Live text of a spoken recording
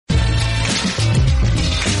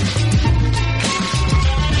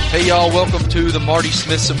Hey y'all, welcome to the Marty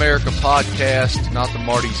Smith's America podcast, not the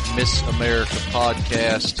Marty's Miss America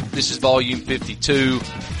podcast. This is volume 52,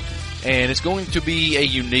 and it's going to be a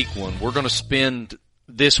unique one. We're going to spend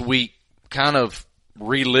this week kind of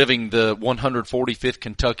reliving the 145th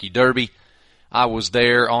Kentucky Derby. I was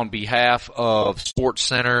there on behalf of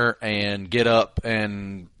SportsCenter and Get Up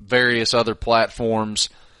and various other platforms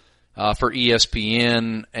for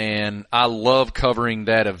ESPN, and I love covering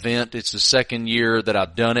that event. It's the second year that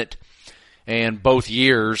I've done it, and both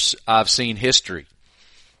years I've seen history.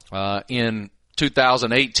 In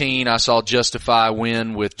 2018, I saw Justify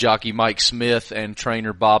win with jockey Mike Smith and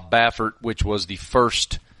trainer Bob Baffert, which was the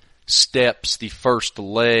first steps, the first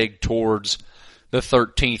leg towards the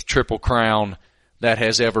 13th Triple Crown that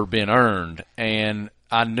has ever been earned. And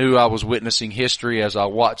I knew I was witnessing history as I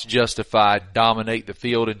watched Justify dominate the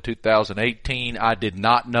field in 2018. I did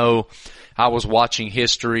not know I was watching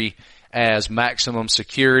history as Maximum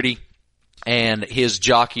Security and his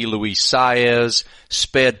jockey Luis Saez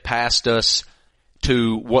sped past us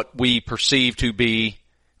to what we perceived to be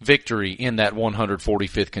victory in that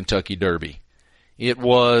 145th Kentucky Derby. It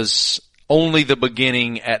was only the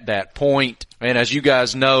beginning at that point, and as you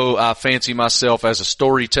guys know, I fancy myself as a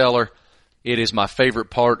storyteller. It is my favorite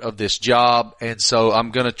part of this job, and so I'm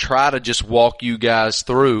going to try to just walk you guys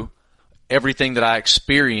through everything that I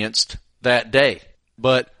experienced that day.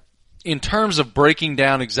 But in terms of breaking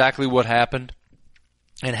down exactly what happened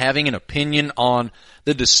and having an opinion on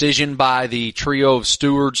the decision by the trio of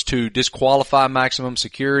stewards to disqualify Maximum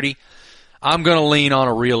Security, I'm going to lean on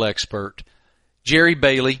a real expert. Jerry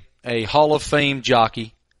Bailey, a Hall of Fame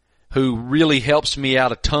jockey who really helps me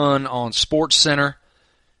out a ton on SportsCenter,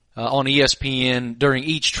 on ESPN during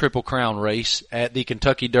each Triple Crown race, at the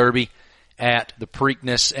Kentucky Derby, at the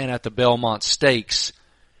Preakness, and at the Belmont Stakes.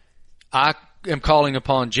 I am calling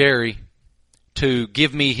upon Jerry to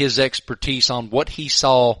give me his expertise on what he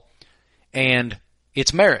saw and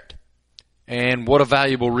its merit. And what a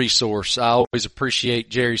valuable resource. I always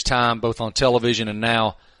appreciate Jerry's time, both on television and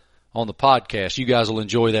now on the podcast. You guys will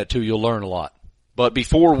enjoy that too. You'll learn a lot. But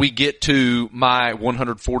before we get to my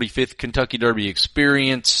 145th Kentucky Derby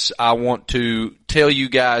experience, I want to tell you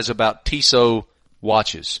guys about Tissot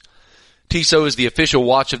watches. Tissot is the official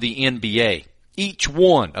watch of the NBA. Each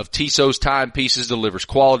one of Tissot's timepieces delivers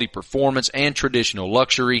quality performance and traditional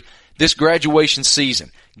luxury. This graduation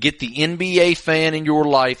season, get the NBA fan in your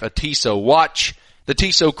life a Tissot watch. The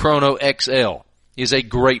Tissot Chrono XL is a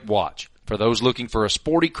great watch for those looking for a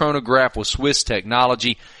sporty chronograph with Swiss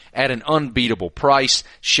technology at an unbeatable price.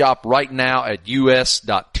 Shop right now at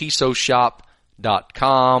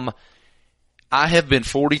us.tissotshop.com. I have been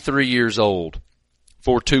 43 years old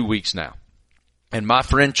for 2 weeks now, and my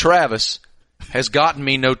friend Travis has gotten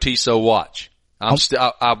me no Tissot watch.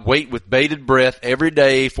 I wait with bated breath every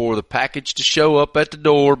day for the package to show up at the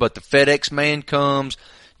door, but the FedEx man comes,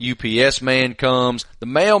 UPS man comes, the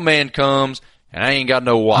mailman comes, and I ain't got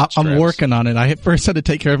no watch. I'm Travis. working on it. I first had to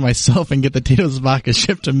take care of myself and get the Tito's vodka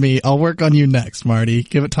shipped to me. I'll work on you next, Marty.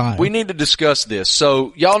 Give it time. We need to discuss this.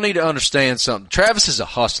 So y'all need to understand something. Travis is a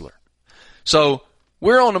hustler. So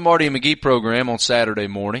we're on the Marty and McGee program on Saturday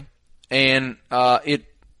morning, and I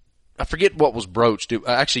forget what was broached.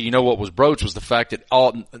 Actually, you know what was broached was the fact that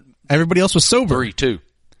everybody else was sober. 3-2.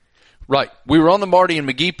 Right. We were on the Marty and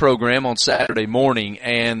McGee program on Saturday morning,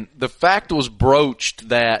 and the fact was broached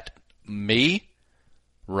that me,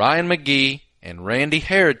 Ryan McGee, and Randy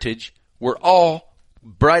Heritage were all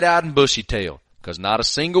bright-eyed and bushy-tailed because not a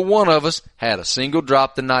single one of us had a single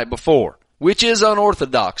drop the night before, which is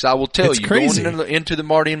unorthodox. I will tell you, crazy. Going into the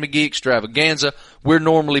Marty and McGee extravaganza, we're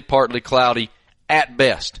normally partly cloudy at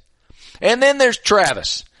best. And then there's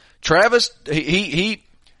Travis. Travis,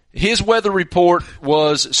 his weather report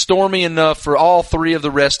was stormy enough for all three of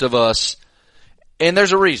the rest of us, and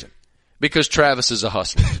there's a reason. Because Travis is a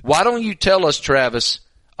hustler. Why don't you tell us, Travis,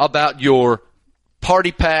 about your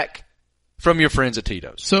party pack from your friends at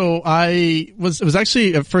Tito's? So it was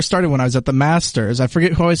actually, it first started when I was at the Masters. I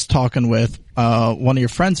forget who I was talking with, one of your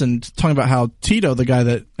friends, and talking about how Tito, the guy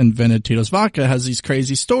that invented Tito's vodka, has these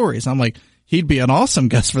crazy stories. I'm like, he'd be an awesome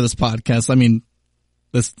guest for this podcast. I mean,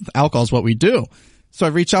 this alcohol is what we do. So I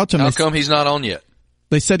reached out to him. How come he's not on yet?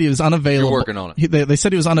 They said he was unavailable. You're working on it. They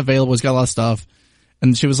said he was unavailable. He's got a lot of stuff.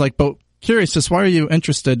 And she was like, but curious, just why are you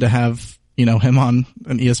interested to have, him on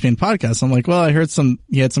an ESPN podcast? I'm like, well, I heard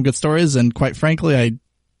he had some good stories, and quite frankly,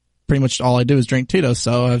 pretty much all I do is drink Tito's,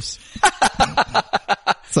 so I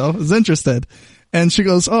was interested. And she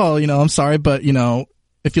goes, oh, I'm sorry, but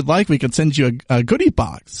if you'd like, we could send you a goodie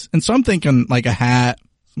box. And so I'm thinking like a hat,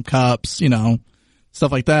 some cups,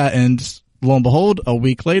 stuff like that. And lo and behold, a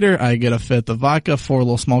week later, I get a fifth of vodka, 4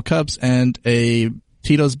 little small cups, and a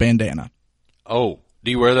Tito's bandana. Oh,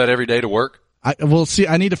 do you wear that every day to work? Well, see,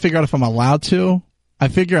 I need to figure out if I'm allowed to. I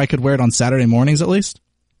figure I could wear it on Saturday mornings at least.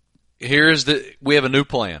 We have a new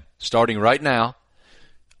plan starting right now.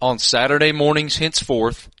 On Saturday mornings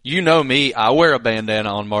henceforth, you know me, I wear a bandana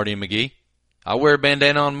on Marty and McGee. I wear a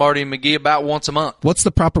bandana on Marty and McGee about once a month. What's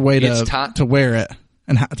the proper way to wear it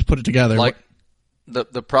and how to put it together? Like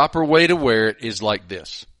the proper way to wear it is like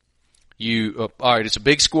this. All right, it's a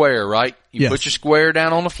big square, right? You put your square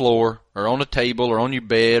down on the floor or on a table or on your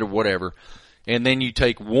bed or whatever, and then you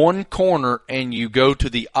take one corner and you go to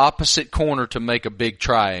the opposite corner to make a big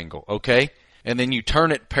triangle, okay? And then you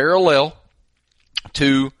turn it parallel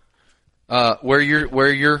to where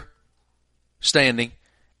you're standing,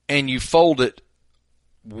 and you fold it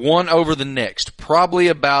one over the next, probably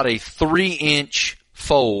about a 3-inch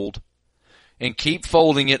fold, and keep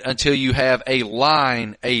folding it until you have a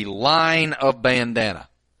line of bandana.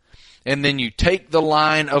 And then you take the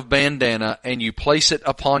line of bandana and you place it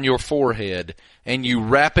upon your forehead and you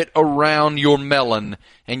wrap it around your melon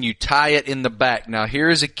and you tie it in the back. Now here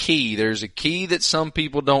is a key. There's a key that some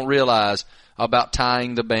people don't realize about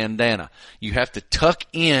tying the bandana. You have to tuck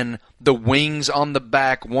in the wings on the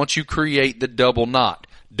back once you create the double knot.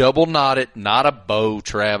 Double knot it, not a bow,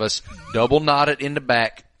 Travis. Double knot it in the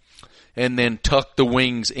back and then tuck the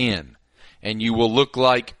wings in. And you will look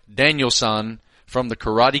like Daniel-san from the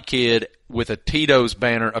Karate Kid with a Tito's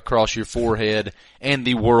banner across your forehead, and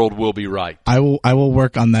the world will be right. I will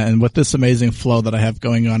work on that, and with this amazing flow that I have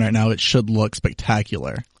going on right now, it should look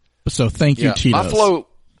spectacular. So thank you, Tito's.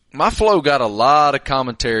 My flow got a lot of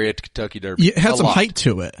commentary at the Kentucky Derby. It had some height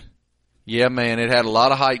to it. Yeah, man, it had a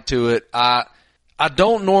lot of height to it. I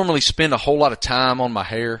don't normally spend a whole lot of time on my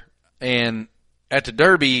hair, and at the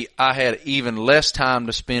Derby, I had even less time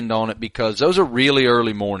to spend on it because those are really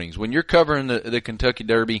early mornings. When you're covering the Kentucky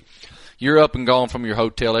Derby, you're up and gone from your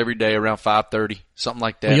hotel every day around 5:30, something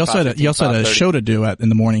like that. Well, you also had a show to do in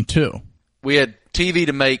the morning too. We had TV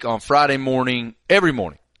to make on Friday morning, every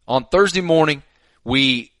morning. On Thursday morning,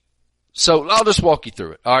 so I'll just walk you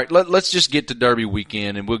through it. All right, let's just get to Derby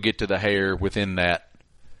weekend, and we'll get to the hair within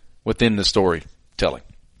the storytelling.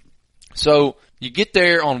 So you get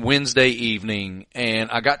there on Wednesday evening,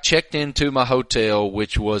 and I got checked into my hotel,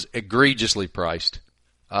 which was egregiously priced.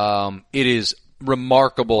 It is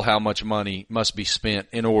remarkable how much money must be spent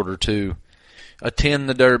in order to attend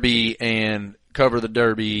the Derby and cover the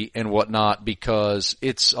Derby and whatnot, because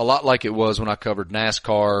it's a lot like it was when I covered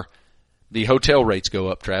NASCAR. The hotel rates go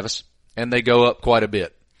up, Travis, and they go up quite a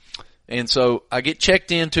bit. And so I get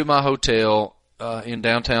checked into my hotel in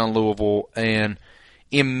downtown Louisville, and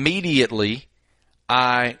immediately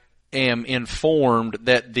I am informed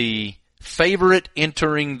that the favorite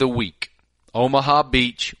entering the week, Omaha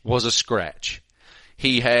Beach, was a scratch.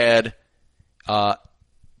 He had,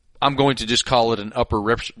 I'm going to just call it an upper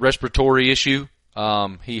respiratory issue.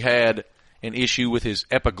 He had an issue with his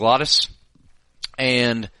epiglottis,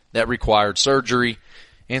 and that required surgery,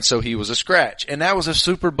 and so he was a scratch. And that was a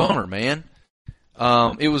super bummer, man.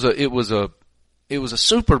 It was a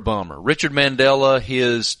super bummer. Richard Mandela,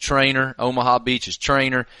 his trainer, Omaha Beach's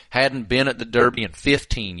trainer, hadn't been at the Derby in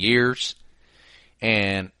 15 years.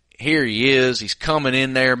 And here he is. He's coming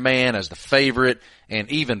in there, man, as the favorite. And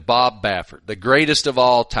even Bob Baffert, the greatest of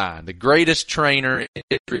all time, the greatest trainer in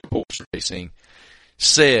history of horse racing,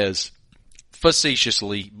 says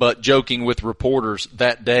facetiously, but joking with reporters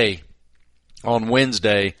that day on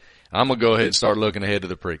Wednesday, I'm going to go ahead and start looking ahead to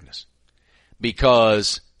the Preakness,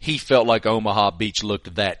 because he felt like Omaha Beach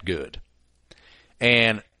looked that good.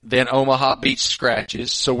 And then Omaha Beach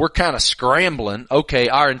scratches, so we're kind of scrambling. Okay,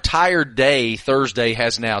 our entire day Thursday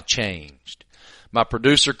has now changed. My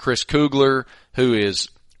producer, Chris Kugler, who is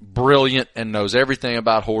brilliant and knows everything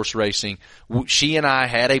about horse racing, she and I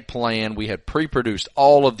had a plan. We had pre-produced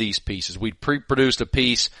all of these pieces. We'd pre-produced a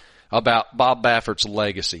piece about Bob Baffert's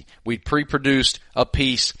legacy. We'd pre-produced a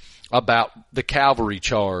piece about the cavalry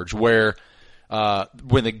charge, where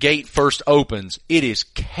when the gate first opens, it is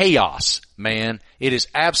chaos, man. It is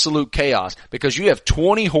absolute chaos, because you have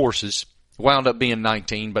 20 horses, wound up being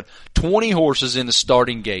 19, but 20 horses in the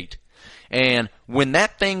starting gate. And when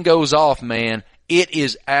that thing goes off, man, it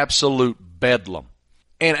is absolute bedlam.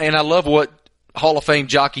 And I love what Hall of Fame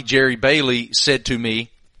jockey Jerry Bailey said to me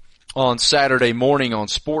on Saturday morning on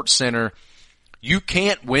SportsCenter. You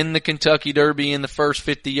can't win the Kentucky Derby in the first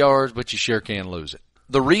 50 yards, but you sure can lose it.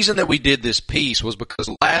 The reason that we did this piece was because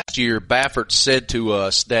last year Baffert said to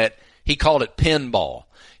us that he called it pinball.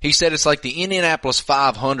 He said it's like the Indianapolis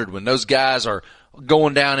 500 when those guys are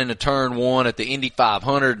going down into turn one at the Indy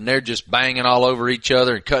 500, and they're just banging all over each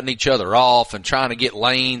other and cutting each other off and trying to get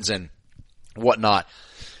lanes and whatnot.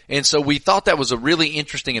 And so we thought that was a really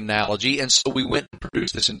interesting analogy, and so we went and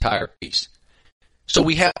produced this entire piece. So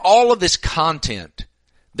we have all of this content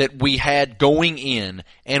that we had going in,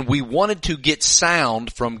 and we wanted to get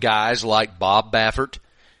sound from guys like Bob Baffert,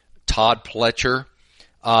 Todd Pletcher,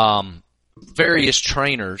 various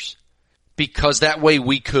trainers, because that way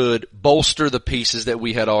we could bolster the pieces that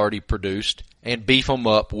we had already produced and beef them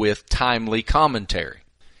up with timely commentary.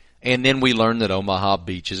 And then we learned that Omaha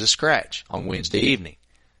Beach is a scratch on Wednesday evening.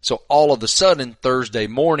 So all of a sudden, Thursday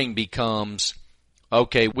morning becomes,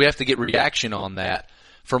 okay, we have to get reaction on that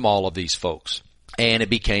from all of these folks. And it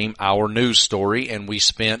became our news story, and we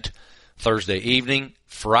spent Thursday evening,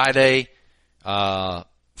 Friday,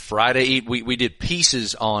 we did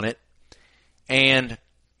pieces on it, and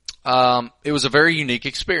it was a very unique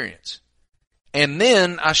experience. And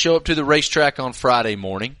then I show up to the racetrack on Friday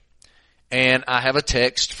morning, and I have a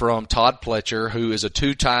text from Todd Pletcher, who is a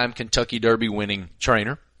 2-time Kentucky Derby winning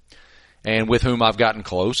trainer, and with whom I've gotten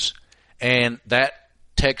close. And that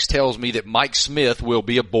text tells me that Mike Smith will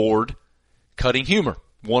be aboard Cutting Humor,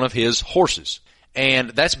 one of his horses.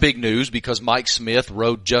 And that's big news because Mike Smith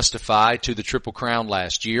rode Justify to the Triple Crown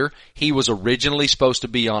last year. He was originally supposed to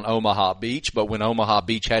be on Omaha Beach, but when Omaha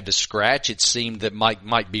Beach had to scratch, it seemed that Mike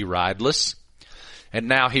might be rideless. And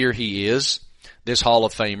now here he is. This Hall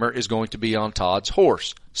of Famer is going to be on Todd's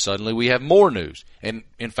horse. Suddenly we have more news. And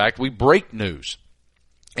in fact, we break news.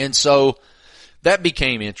 And so that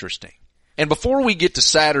became interesting. And before we get to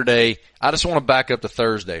Saturday, I just want to back up to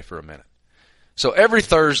Thursday for a minute. So every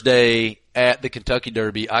Thursday at the Kentucky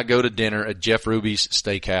Derby, I go to dinner at Jeff Ruby's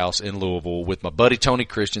Steakhouse in Louisville with my buddy Tony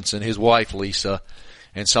Christensen, his wife Lisa,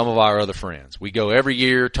 and some of our other friends. We go every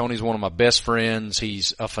year. Tony's one of my best friends.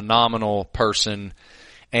 He's a phenomenal person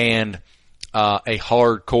and a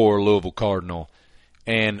hardcore Louisville Cardinal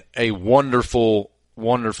and a wonderful,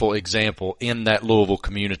 wonderful example in that Louisville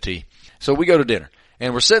community. So we go to dinner,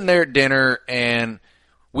 and we're sitting there at dinner, and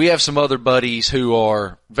we have some other buddies who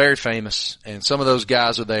are very famous, and some of those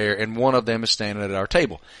guys are there, and one of them is standing at our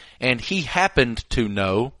table. And he happened to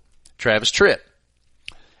know Travis Tritt.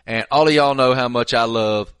 And all of y'all know how much I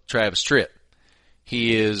love Travis Tritt.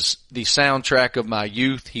 He is the soundtrack of my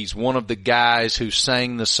youth. He's one of the guys who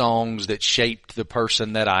sang the songs that shaped the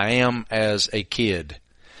person that I am as a kid.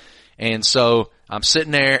 And so I'm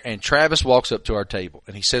sitting there, and Travis walks up to our table,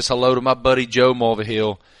 and he says hello to my buddy Joe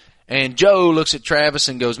Mulvihill. And Joe looks at Travis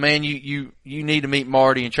and goes, man, you need to meet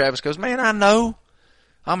Marty. And Travis goes, man, I know.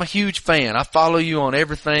 I'm a huge fan. I follow you on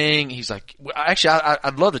everything. He's like, actually,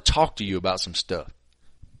 I'd love to talk to you about some stuff.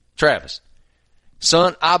 Travis,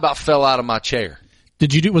 son, I about fell out of my chair.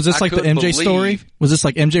 Did you do, was this like the MJ story? Was this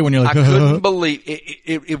like MJ when you're like, I couldn't believe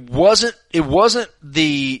it wasn't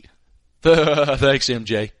the, thanks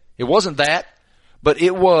MJ. It wasn't that, but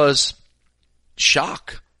it was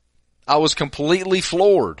shock. I was completely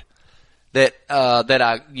floored that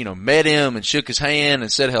I, met him and shook his hand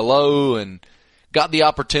and said hello and got the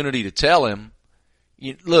opportunity to tell him,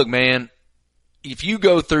 look, man, if you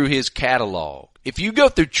go through his catalog, if you go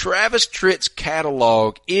through Travis Tritt's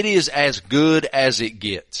catalog, it is as good as it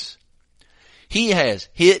gets. He has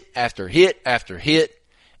hit after hit after hit,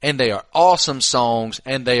 and they are awesome songs,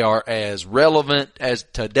 and they are as relevant as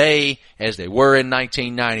today as they were in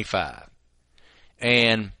 1995.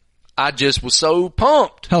 And I just was so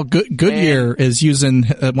pumped. Hell, Goodyear is using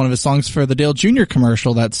one of his songs for the Dale Jr.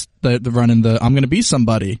 commercial that's the running the I'm Gonna Be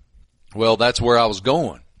Somebody. Well, that's where I was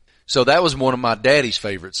going. So that was one of my daddy's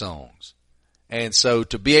favorite songs. And so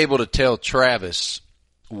to be able to tell Travis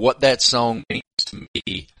what that song means to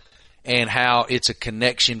me and how it's a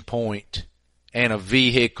connection point and a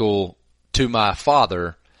vehicle to my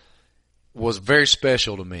father was very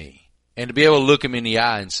special to me. And to be able to look him in the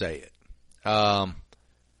eye and say it.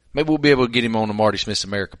 Maybe we'll be able to get him on the Marty Smith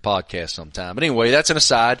America podcast sometime. But anyway, that's an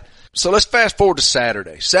aside. So let's fast forward to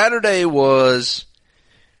Saturday. Saturday was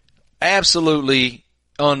absolutely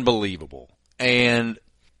unbelievable. And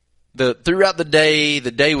throughout the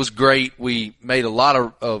day was great. We made a lot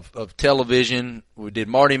of television. We did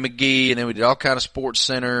Marty McGee, and then we did all kind of Sports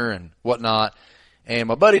Center and whatnot. And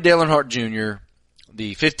my buddy Dale Earnhardt Jr.,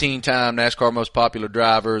 the 15-time NASCAR most popular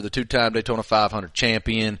driver, the 2-time Daytona 500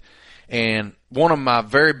 champion, and one of my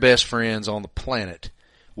very best friends on the planet,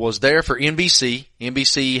 was there for NBC.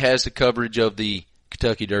 NBC has the coverage of the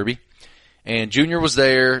Kentucky Derby. And Junior was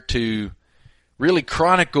there to really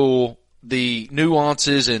chronicle the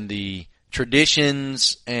nuances and the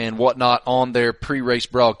traditions and whatnot on their pre-race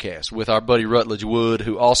broadcast with our buddy Rutledge Wood,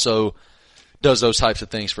 who also does those types of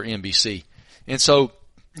things for NBC. And so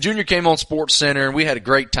Junior came on Sports Center, and we had a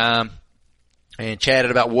great time and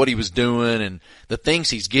chatted about what he was doing and the things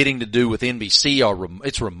he's getting to do with NBC.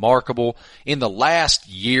 It's remarkable. In the last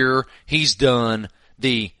year, he's done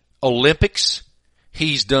the Olympics.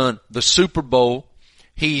 He's done the Super Bowl.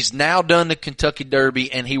 He's now done the Kentucky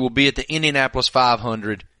Derby, and he will be at the Indianapolis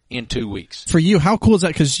 500 in 2 weeks. For you, how cool is that?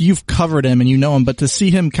 Because you've covered him and you know him, but to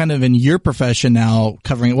see him kind of in your profession now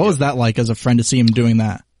covering it, what was that like as a friend to see him doing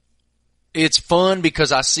that? It's fun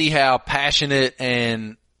because I see how passionate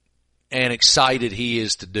and excited he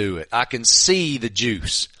is to do it. I can see the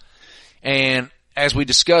juice. And as we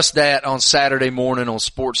discussed that on Saturday morning on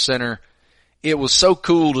Sports Center, it was so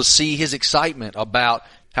cool to see his excitement about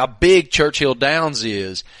how big Churchill Downs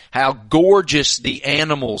is, how gorgeous the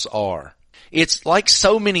animals are. It's like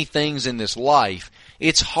so many things in this life.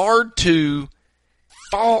 It's hard to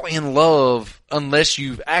fall in love unless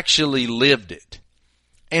you've actually lived it.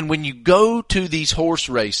 And when you go to these horse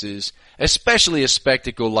races, especially a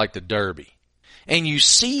spectacle like the Derby, and you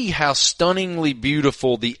see how stunningly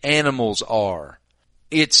beautiful the animals are,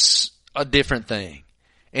 it's a different thing.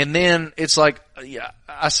 And then it's like,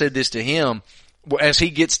 I said this to him, as he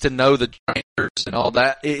gets to know the trainers and all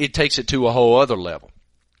that, it takes it to a whole other level.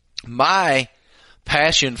 My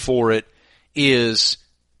passion for it is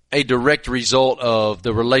a direct result of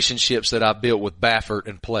the relationships that I built with Baffert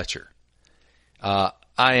and Pletcher.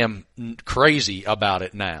 I am crazy about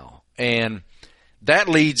it now. And that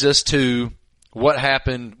leads us to what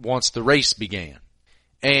happened once the race began.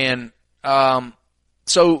 And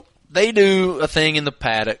so they do a thing in the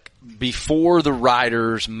paddock before the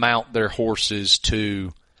riders mount their horses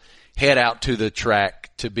to head out to the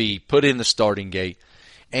track to be put in the starting gate.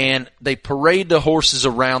 And they parade the horses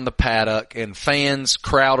around the paddock, and fans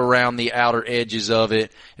crowd around the outer edges of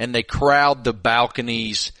it, and they crowd the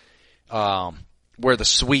balconies where the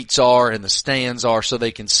suites are and the stands are so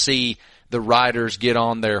they can see the riders get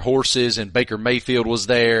on their horses. And Baker Mayfield was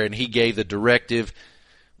there, and he gave the directive,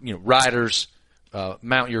 riders,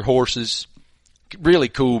 mount your horses. Really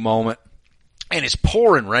cool moment. And it's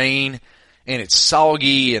pouring rain, and it's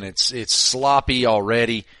soggy, and it's sloppy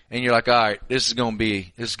already. And you're like, all right, this is going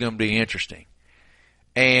to be interesting.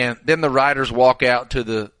 And then the riders walk out to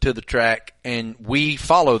the track, and we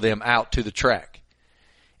follow them out to the track.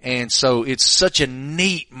 And so it's such a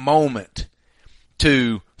neat moment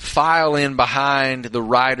to file in behind the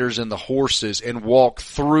riders and the horses and walk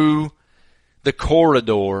through the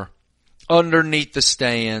corridor underneath the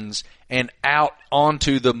stands and out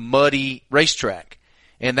onto the muddy racetrack.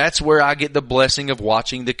 And that's where I get the blessing of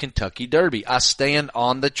watching the Kentucky Derby. I stand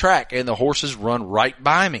on the track, and the horses run right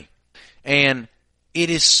by me. And it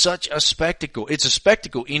is such a spectacle. It's a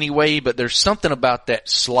spectacle anyway, but there's something about that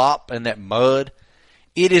slop and that mud.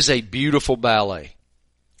 It is a beautiful ballet.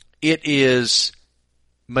 It is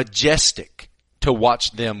majestic to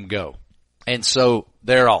watch them go. And so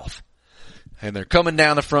they're off. And they're coming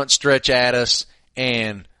down the front stretch at us,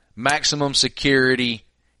 and Maximum Security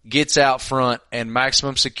gets out front, and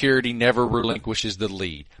Maximum Security never relinquishes the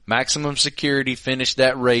lead. Maximum Security finished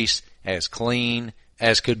that race as clean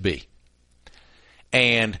as could be.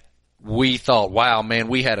 And we thought, wow, man,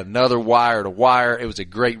 we had another wire to wire. It was a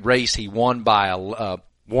great race. He won by 1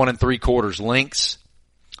 3/4 lengths,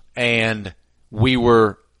 and we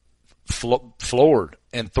were floored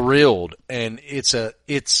and thrilled. And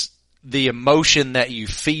it's the emotion that you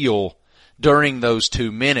feel during those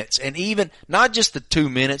 2 minutes, and even not just the 2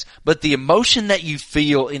 minutes, but the emotion that you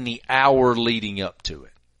feel in the hour leading up to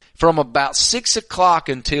it. From about 6 o'clock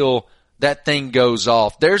until that thing goes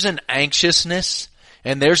off, there's an anxiousness,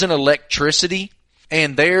 and there's an electricity,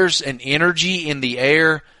 and there's an energy in the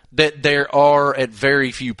air that there are at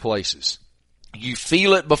very few places. You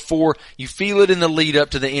feel it you feel it in the lead up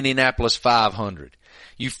to the Indianapolis 500.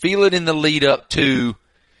 You feel it in the lead up to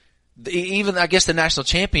even, I guess, the national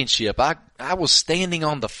championship. I was standing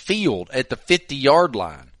on the field at the 50-yard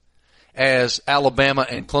line as Alabama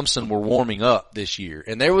and Clemson were warming up this year.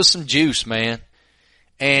 And there was some juice, man.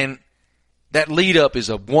 And that lead up is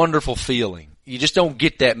a wonderful feeling. You just don't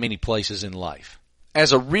get that many places in life.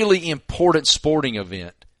 As a really important sporting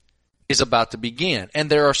event is about to begin. And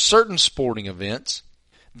there are certain sporting events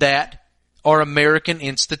that are American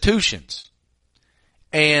institutions.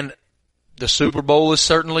 And the Super Bowl is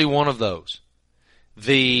certainly one of those.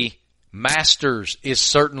 The Masters is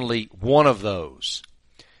certainly one of those.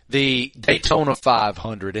 The Daytona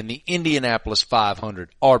 500 and the Indianapolis 500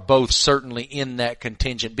 are both certainly in that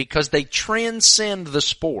contingent because they transcend the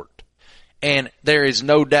sport. And there is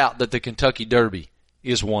no doubt that the Kentucky Derby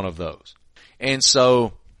is one of those. And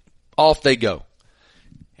so off they go.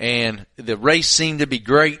 And the race seemed to be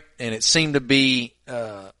great, and it seemed to be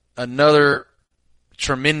another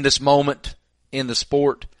tremendous moment in the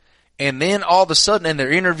sport. And then all of a sudden, and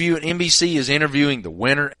NBC is interviewing the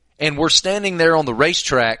winner, and we're standing there on the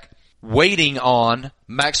racetrack waiting on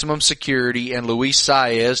Maximum Security and Luis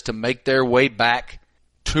Saez to make their way back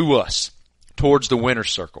to us towards the winner's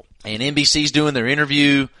circle. And NBC's doing their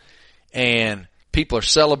interview, and people are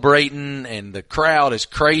celebrating, and the crowd is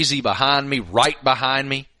crazy behind me, right behind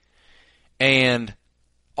me. And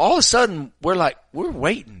all of a sudden, we're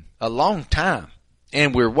waiting a long time.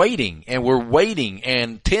 And we're waiting,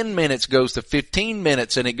 and 10 minutes goes to 15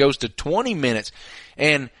 minutes, and it goes to 20 minutes.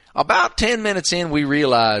 And about 10 minutes in, we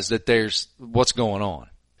realize that there's what's going on.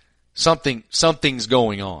 Something's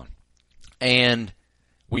going on. And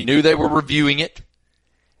we knew they were reviewing it.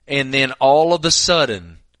 And then all of a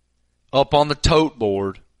sudden, up on the tote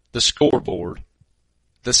board, the scoreboard,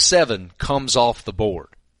 the 7 comes off the board.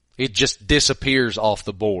 It just disappears off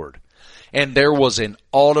the board. And there was an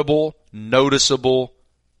audible, noticeable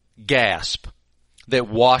gasp that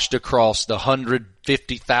washed across the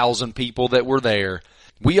 150,000 people that were there.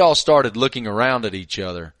 We all started looking around at each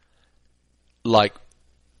other like,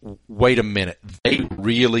 wait a minute, they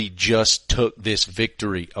really just took this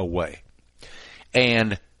victory away.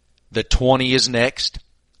 And the 20 is next,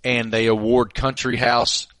 and they award Country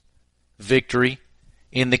House victory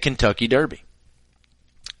in the Kentucky Derby.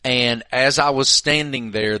 And as I was standing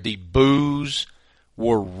there, the boos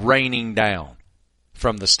were raining down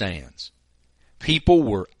from the stands. People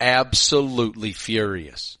were absolutely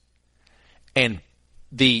furious. And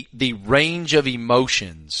the range of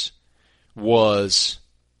emotions was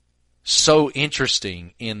so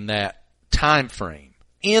interesting in that time frame.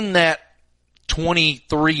 In that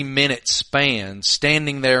 23-minute span,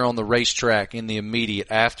 standing there on the racetrack in the immediate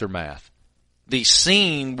aftermath, the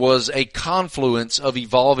scene was a confluence of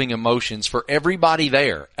evolving emotions for everybody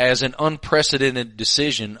there as an unprecedented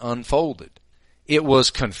decision unfolded. It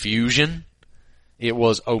was confusion. It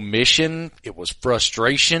was omission. It was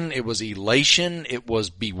frustration. It was elation. It was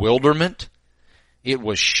bewilderment. It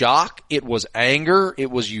was shock. It was anger. It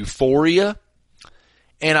was euphoria.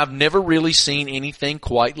 And I've never really seen anything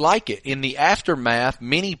quite like it. In the aftermath,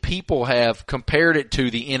 many people have compared it to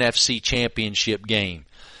the NFC Championship game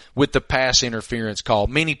with the pass interference call.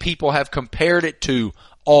 Many people have compared it to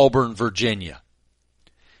Auburn, Virginia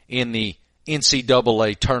in the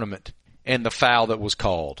NCAA tournament and the foul that was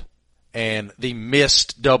called and the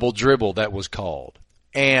missed double dribble that was called.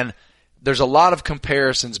 And there's a lot of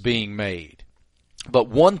comparisons being made. But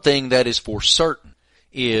one thing that is for certain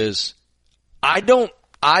is I don't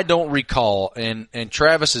recall, and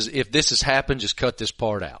Travis, if this has happened, just cut this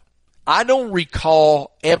part out. I don't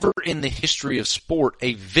recall ever in the history of sport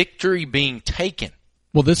a victory being taken.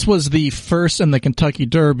 Well, this was the first in the Kentucky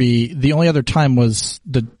Derby. The only other time was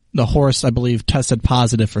the horse, I believe, tested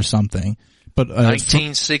positive for something. But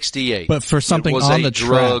 1968. But for something on the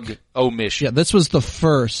drug track. Omission. Yeah, this was the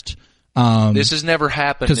first. This has never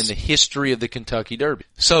happened in the history of the Kentucky Derby.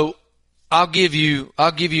 So I'll give you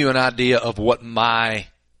an idea of what my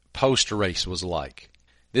post race was like.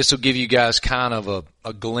 This will give you guys kind of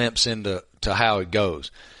a glimpse into how it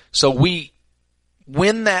goes. So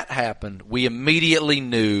when that happened, we immediately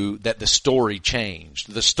knew that the story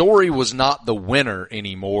changed. The story was not the winner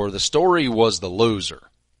anymore. The story was the loser.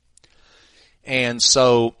 And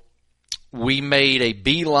so we made a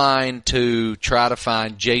beeline to try to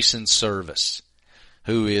find Jason Service,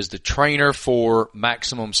 who is the trainer for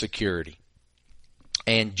Maximum Security.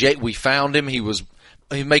 And we found him. He was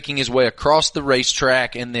making his way across the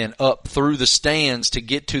racetrack and then up through the stands to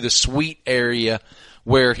get to the suite area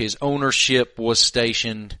where his ownership was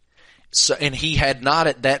stationed. So, and he had not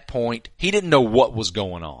at that point, he didn't know what was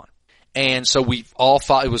going on. And so we all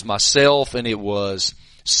thought, it was myself and it was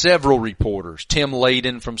several reporters. Tim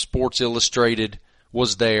Layden from Sports Illustrated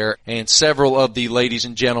was there, and several of the ladies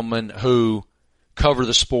and gentlemen who cover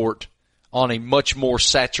the sport on a much more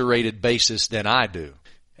saturated basis than I do.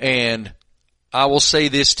 And I will say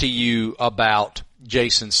this to you about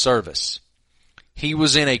Jason Service. He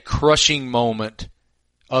was in a crushing moment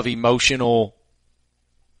of emotional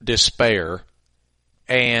despair,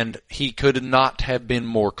 and he could not have been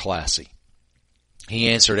more classy. He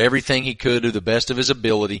answered everything he could to the best of his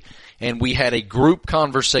ability, and we had a group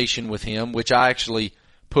conversation with him, which I actually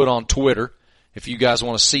put on Twitter. If you guys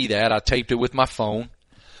want to see that, I taped it with my phone,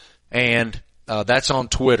 and that's on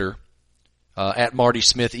Twitter, at Marty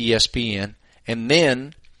Smith ESPN. And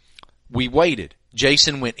then we waited.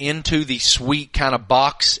 Jason went into the suite kind of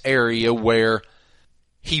box area where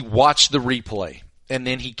he watched the replay. And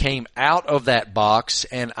then he came out of that box,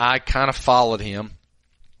 and I kind of followed him.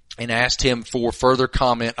 and asked him for further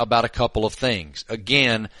comment about a couple of things.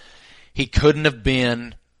 Again, he couldn't have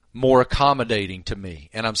been more accommodating to me,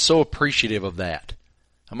 and I'm so appreciative of that.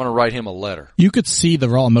 I'm going to write him a letter. You could see the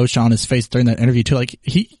raw emotion on his face during that interview too. Like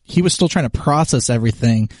he was still trying to process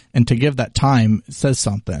everything, and to give that time says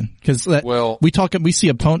something. Because we see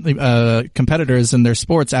competitors in their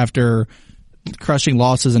sports after crushing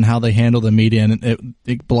losses and how they handle the media, and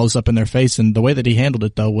it blows up in their face. And the way that he handled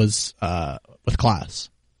it though was with class.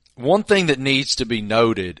 One thing that needs to be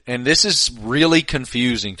noted, and this is really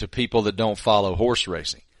confusing to people that don't follow horse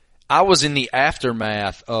racing. I was in the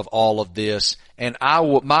aftermath of all of this, and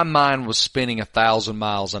my mind was spinning 1,000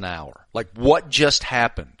 miles an hour. Like, what just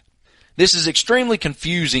happened? This is extremely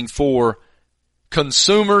confusing for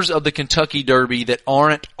consumers of the Kentucky Derby that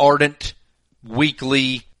aren't ardent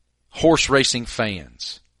weekly horse racing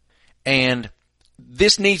fans. And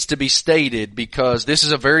this needs to be stated because this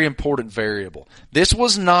is a very important variable. This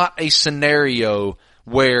was not a scenario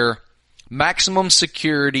where Maximum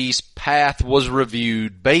Security's path was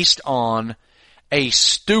reviewed based on a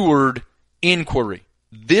steward inquiry.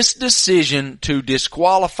 This decision to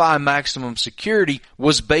disqualify Maximum Security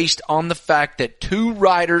was based on the fact that 2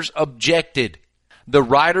 riders objected. The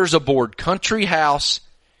riders aboard Country House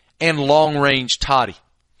and Long Range Toddy.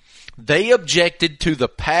 They objected to the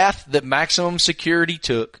path that Maximum Security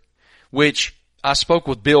took, which I spoke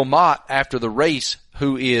with Bill Mott after the race,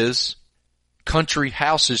 who is Country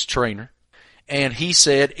House's trainer. And he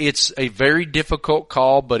said it's a very difficult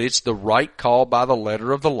call, but it's the right call by the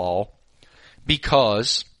letter of the law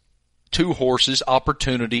because 2 horses'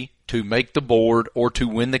 opportunity to make the board or to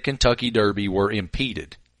win the Kentucky Derby were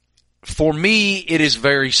impeded. For me, it is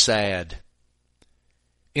very sad.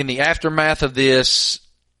 In the aftermath of this,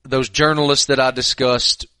 those journalists that I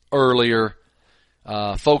discussed earlier,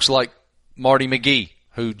 folks like Marty McGee,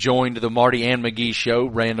 who joined the Marty and McGee show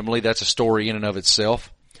randomly, that's a story in and of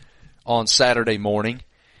itself, on Saturday morning,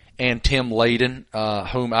 and Tim Layden,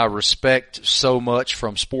 whom I respect so much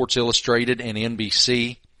from Sports Illustrated and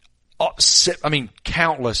NBC. I mean,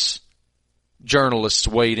 countless journalists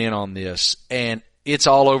weighed in on this, and it's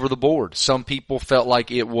all over the board. Some people felt like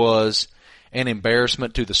it was an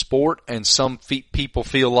embarrassment to the sport, and some people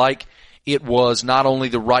feel like it was not only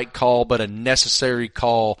the right call, but a necessary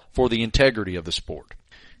call for the integrity of the sport.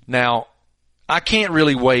 Now, I can't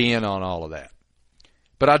really weigh in on all of that.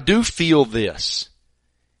 But I do feel this.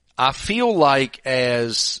 I feel like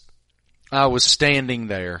as I was standing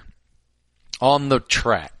there on the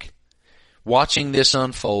track, watching this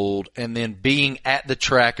unfold, and then being at the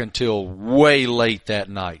track until way late that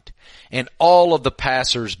night, and all of the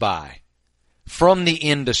passers-by from the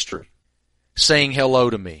industry saying hello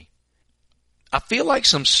to me, I feel like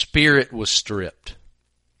some spirit was stripped.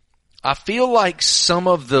 I feel like some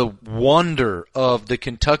of the wonder of the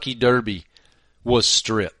Kentucky Derby was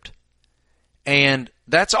stripped. And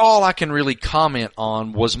that's all I can really comment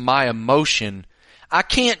on was my emotion. I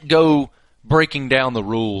can't go breaking down the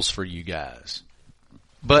rules for you guys.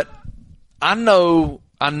 But I know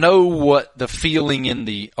what the feeling in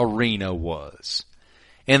the arena was.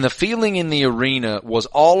 And the feeling in the arena was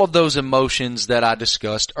all of those emotions that I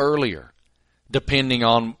discussed earlier, depending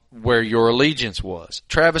on where your allegiance was.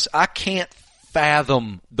 Travis, I can't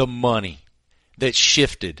fathom the money that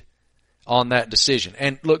shifted on that decision.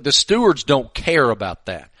 And look, the stewards don't care about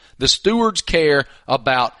that. The stewards care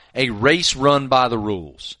about a race run by the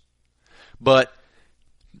rules. But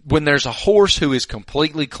when there's a horse who is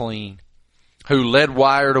completely clean, who led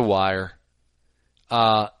wire to wire,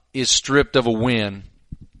 is stripped of a win,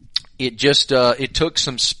 it just, it took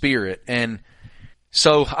some spirit. And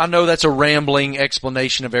so I know that's a rambling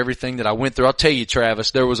explanation of everything that I went through. I'll tell you,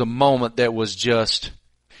 Travis, there was a moment that was just,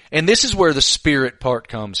 and this is where the spirit part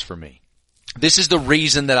comes for me. This is the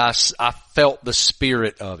reason that I felt the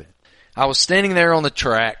spirit of it. I was standing there on the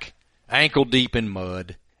track, ankle deep in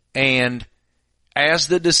mud, and as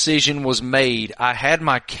the decision was made, I had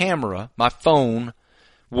my camera, my phone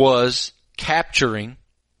was capturing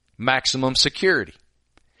Maximum Security.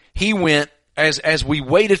 He went, as we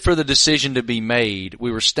waited for the decision to be made,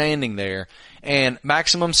 we were standing there, and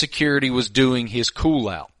Maximum Security was doing his cool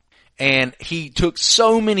out. And he took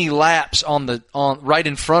so many laps on right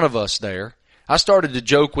in front of us there. I started to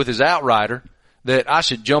joke with his outrider that I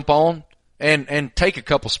should jump on and take a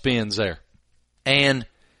couple spins there. And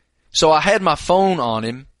so I had my phone on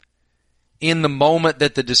him in the moment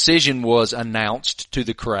that the decision was announced to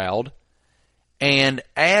the crowd. And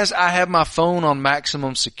as I have my phone on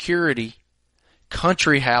Maximum Security,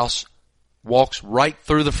 Country House walks right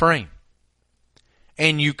through the frame.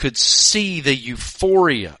 and you could see the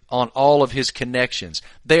euphoria on all of his connections.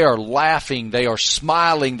 They are laughing, they are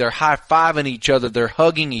smiling, they're high-fiving each other, they're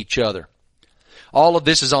hugging each other. All of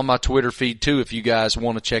this is on my Twitter feed too if you guys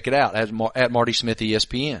want to check it out, at Marty Smith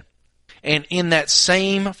ESPN. And in that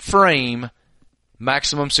same frame,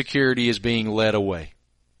 Maximum Security is being led away,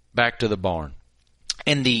 back to the barn.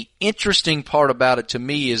 And the interesting part about it to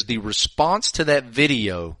me is the response to that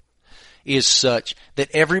video is such that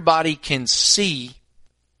everybody can see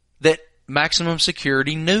that Maximum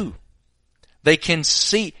Security knew. They can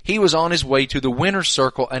see he was on his way to the winner's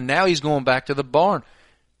circle and now he's going back to the barn.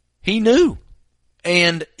 He knew.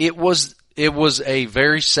 And it was a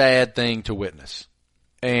very sad thing to witness.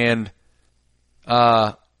 And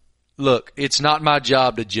look, it's not my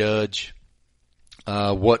job to judge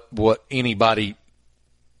what anybody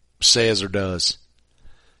says or does.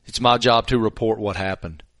 It's my job to report what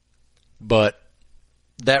happened. But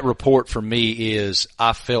that report for me is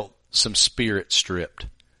I felt some spirit stripped.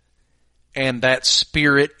 And that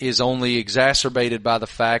spirit is only exacerbated by the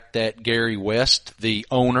fact that Gary West, the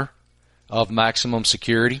owner of Maximum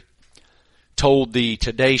Security, told the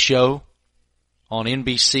Today Show on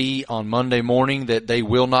NBC on Monday morning that they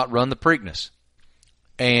will not run the Preakness.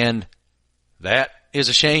 And that is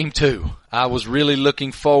a shame too. I was really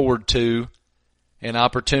looking forward to an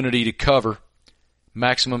opportunity to cover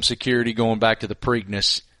Maximum Security going back to the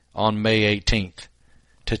Preakness on May 18th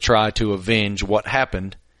to try to avenge what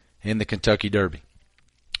happened in the Kentucky Derby.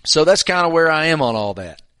 So that's kind of where I am on all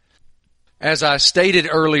that. As I stated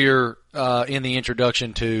earlier in the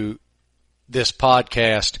introduction to this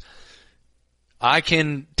podcast, I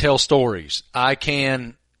can tell stories. I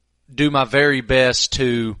can do my very best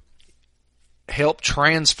to help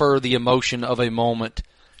transfer the emotion of a moment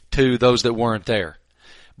to those that weren't there.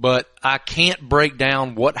 But I can't break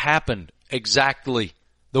down what happened exactly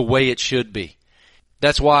the way it should be.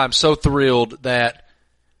 That's why I'm so thrilled that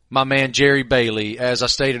my man Jerry Bailey, as I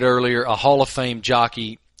stated earlier, a Hall of Fame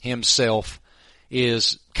jockey himself,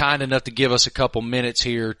 is kind enough to give us a couple minutes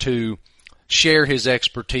here to share his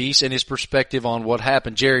expertise and his perspective on what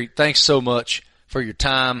happened. Jerry, thanks so much for your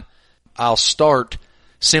time. I'll start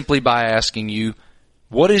simply by asking you,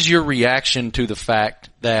 what is your reaction to the fact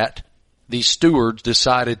that the stewards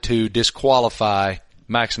decided to disqualify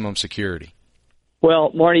Maximum Security?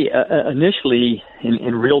 Well, Marty, initially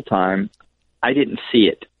in real time, I didn't see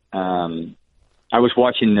it. I was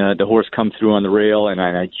watching the horse come through on the rail, and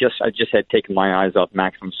I just had taken my eyes off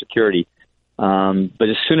Maximum Security. But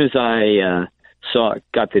as soon as I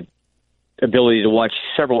got the ability to watch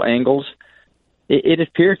several angles, it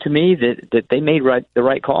appeared to me that they made the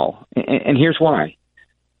right call, and here's why.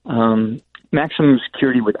 Maximum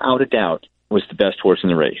Security, without a doubt, was the best horse in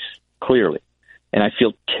the race, clearly. And I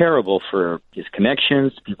feel terrible for his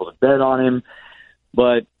connections, people that bet on him.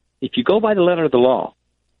 But if you go by the letter of the law,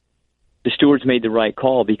 the stewards made the right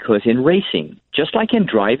call, because in racing, just like in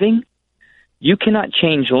driving, you cannot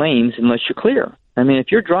change lanes unless you're clear. I mean,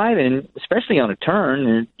 if you're driving, especially on a turn,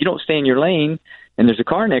 and you don't stay in your lane and there's a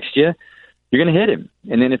car next to you, you're going to hit him.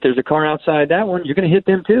 And then if there's a car outside that one, you're going to hit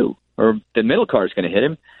them too, or the middle car is going to hit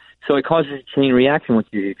him. So it causes a chain reaction, which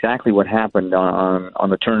is exactly what happened on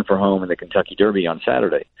the turn for home in the Kentucky Derby on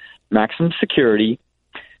Saturday. Maximum Security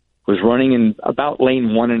was running in about lane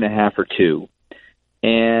 1.5 or 2,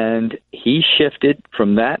 and he shifted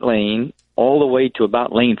from that lane all the way to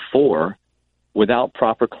about lane 4 without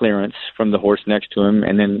proper clearance from the horse next to him,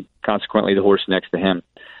 and then consequently the horse next to him.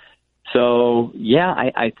 So yeah,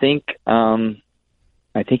 I think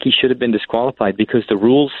he should have been disqualified, because the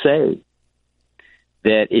rules say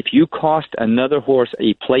that if you cost another horse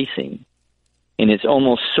a placing, and it's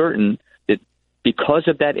almost certain that because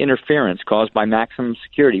of that interference caused by Maximum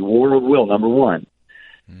Security, War of Will, number 1,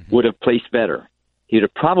 would have placed better. He'd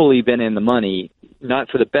have probably been in the money, not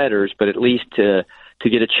for the bettors, but at least to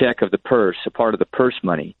get a check of the purse, a part of the purse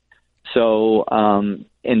money. So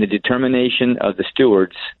in the determination of the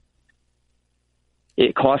stewards,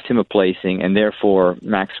 it cost him a placing, and therefore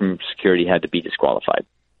Maximum Security had to be disqualified.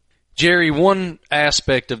 Jerry, one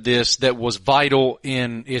aspect of this that was vital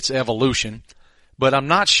in its evolution, but I'm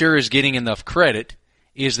not sure is getting enough credit,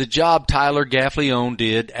 is the job Tyler Gaffleone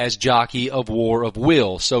did as jockey of War of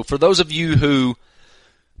Will. So for those of you who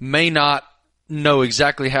may not know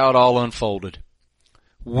exactly how it all unfolded,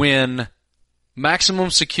 when Maximum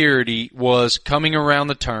Security was coming around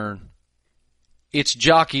the turn, its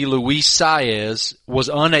jockey, Luis Saez, was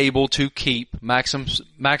unable to keep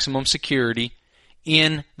Maximum Security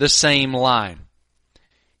in the same line.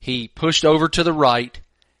 He pushed over to the right,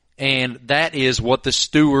 and that is what the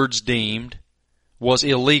stewards deemed was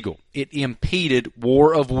illegal. It impeded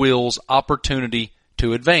War of Will's opportunity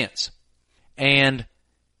to advance. And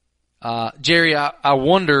Jerry, I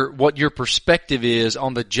wonder what your perspective is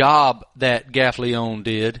on the job that Gaffleone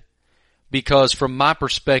did, because from my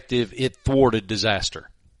perspective, it thwarted disaster.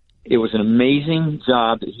 It was an amazing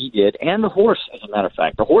job that he did, and the horse, as a matter of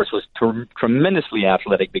fact. The horse was tremendously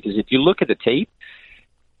athletic, because if you look at the tape,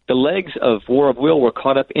 the legs of War of Will were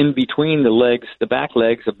caught up in between the back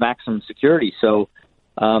legs of Maximum Security. So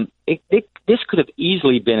this could have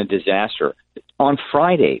easily been a disaster. On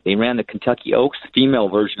Friday, they ran the Kentucky Oaks, the female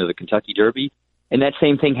version of the Kentucky Derby, and that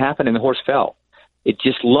same thing happened, and the horse fell.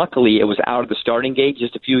 Luckily, it was out of the starting gate,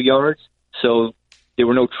 just a few yards, so there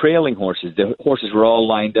were no trailing horses. The horses were all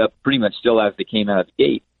lined up pretty much still as they came out of the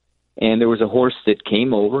gate. And there was a horse that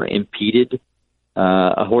came over, impeded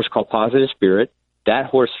a horse called Positive Spirit. That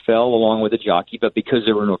horse fell along with the jockey, but because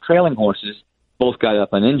there were no trailing horses, both got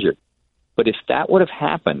up uninjured. But if that would have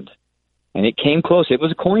happened, and it came close, it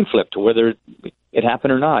was a coin flip to whether it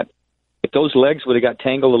happened or not. If those legs would have got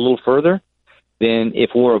tangled a little further, then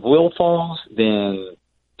if War of Will falls, then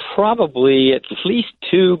probably at least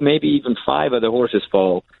 2, maybe even 5 other horses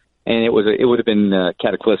fall, and it would have been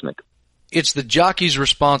cataclysmic. It's the jockey's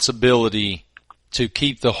responsibility to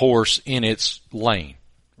keep the horse in its lane,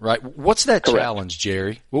 right? What's that Correct. challenge,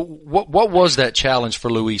 Jerry? What was that challenge for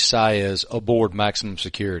Luis Saez aboard Maximum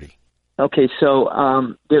Security? Okay,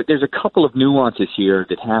 so there's a couple of nuances here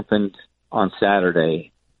that happened on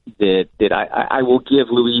Saturday that I will give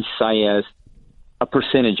Luis Saez a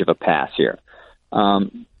percentage of a pass here.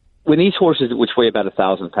 When these horses, which weigh about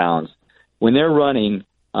 1,000 pounds, when they're running,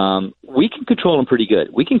 we can control them pretty good.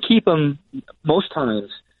 We can keep them most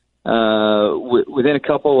times within a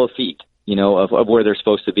couple of feet, of where they're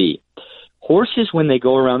supposed to be. Horses, when they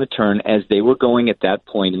go around the turn, as they were going at that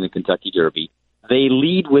point in the Kentucky Derby, they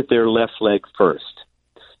lead with their left leg first.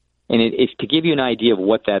 And to give you an idea of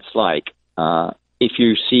what that's like, if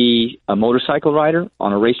you see a motorcycle rider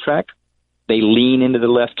on a racetrack, they lean into the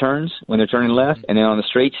left turns when they're turning left, and then on the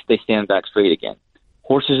straights, they stand back straight again.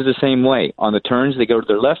 Horses are the same way. On the turns, they go to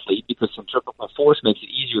their left lead because centrifugal force makes it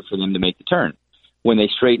easier for them to make the turn. When they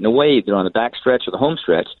straighten away, they're on the back stretch or the home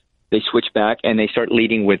stretch, they switch back and they start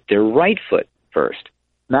leading with their right foot first.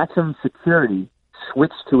 Maximum Security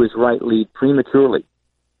switched to his right lead prematurely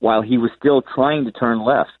while he was still trying to turn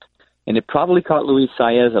left. And it probably caught Luis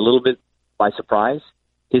Saez a little bit by surprise.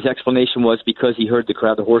 His explanation was because he heard the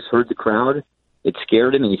crowd, the horse heard the crowd, it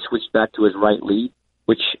scared him, and he switched back to his right lead,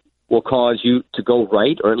 which will cause you to go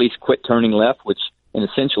right or at least quit turning left, and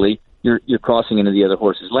essentially you're crossing into the other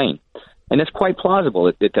horse's lane. And it's quite plausible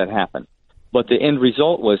that happened. But the end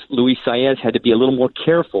result was Luis Saez had to be a little more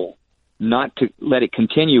careful not to let it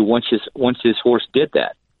continue once his horse did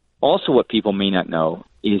that. Also, what people may not know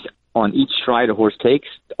is on each stride a horse takes,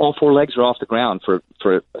 all 4 legs are off the ground for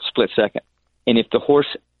a split second. And if the horse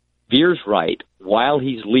veers right while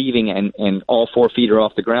he's leaving and all 4 feet are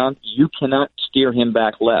off the ground, you cannot steer him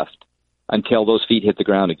back left until those feet hit the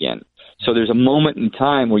ground again. So there's a moment in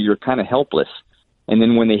time where you're kind of helpless. And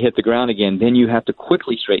then when they hit the ground again, then you have to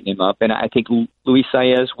quickly straighten him up. And I think Luis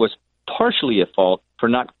Saez was partially at fault for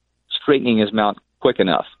not straightening his mount quick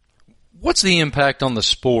enough. What's the impact on the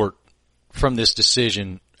sport from this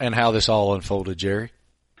decision and how this all unfolded, Jerry?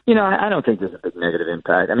 I don't think there's a big negative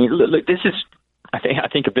impact. I mean, look, this is, I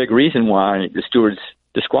think, a big reason why the stewards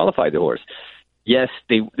disqualified the horse. Yes,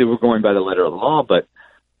 they were going by the letter of the law, but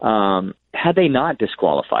had they not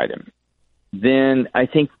disqualified him, then I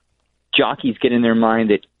think jockeys get in their mind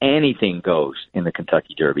that anything goes in the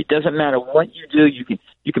Kentucky Derby. Doesn't matter what you do,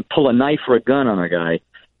 you can pull a knife or a gun on a guy,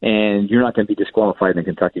 and you're not going to be disqualified in the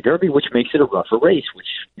Kentucky Derby, which makes it a rougher race, which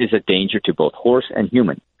is a danger to both horse and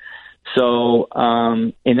human. So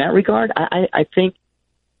in that regard, I think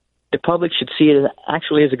the public should see it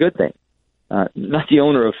actually as a good thing. Not the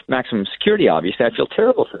owner of Maximum Security, obviously. I feel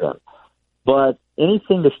terrible for them. But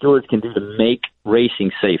anything the stewards can do to make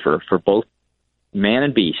racing safer for both man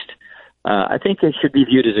and beast, I think it should be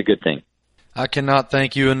viewed as a good thing. I cannot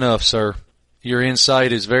thank you enough, sir. Your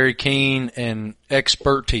insight is very keen and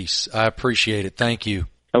expertise. I appreciate it. Thank you.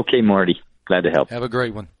 Okay, Marty. Glad to help. Have a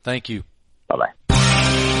great one. Thank you. Bye-bye.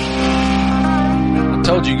 I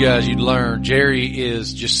told you guys you'd learn. Jerry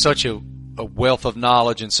is just such a wealth of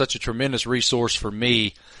knowledge and such a tremendous resource for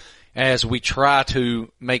me as we try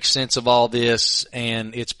to make sense of all this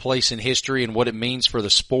and its place in history and what it means for the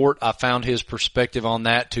sport. I found his perspective on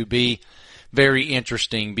that to be very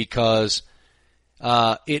interesting because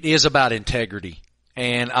it is about integrity.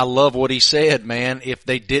 And I love what he said, man. If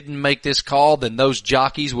they didn't make this call, then those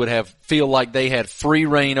jockeys would feel like they had free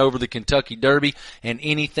reign over the Kentucky Derby and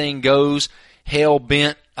anything goes. hell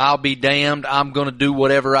bent, I'll be damned, I'm going to do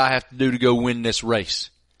whatever I have to do to go win this race.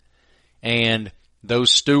 And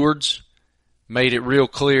those stewards made it real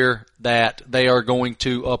clear that they are going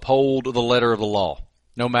to uphold the letter of the law,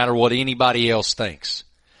 no matter what anybody else thinks.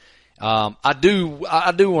 I do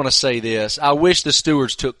want to say this. I wish the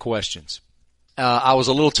stewards took questions. I was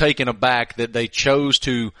a little taken aback that they chose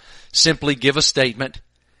to simply give a statement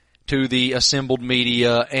to the assembled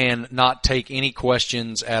media and not take any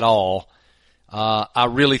questions at all. I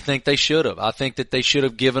really think they should have. I think that they should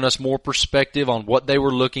have given us more perspective on what they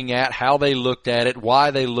were looking at, how they looked at it,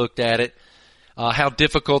 why they looked at it, how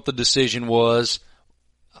difficult the decision was,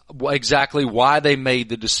 exactly why they made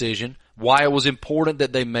the decision, why it was important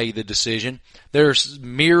that they made the decision. There's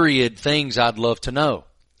myriad things I'd love to know.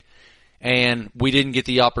 And we didn't get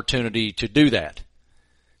the opportunity to do that.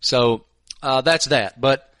 So that's that.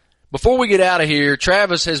 But before we get out of here,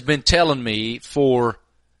 Travis has been telling me for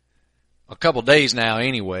a couple days now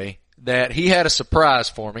anyway that he had a surprise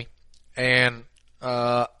for me. And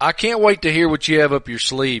I can't wait to hear what you have up your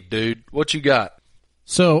sleeve, dude. What you got?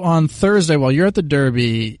 So on Thursday, while you're at the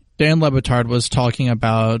Derby, Dan Le Batard was talking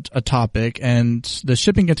about a topic, and the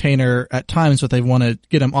shipping container, at times, if they want to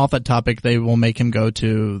get him off that topic, they will make him go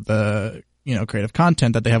to the, creative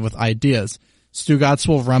content that they have with ideas. Stu Gatz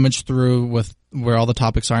will rummage through with where all the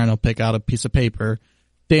topics are, and he'll pick out a piece of paper.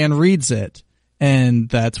 Dan reads it, and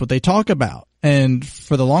that's what they talk about. And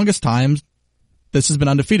for the longest time, this has been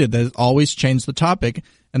undefeated. They've always changed the topic.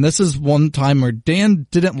 And this is one time where Dan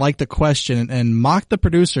didn't like the question and mocked the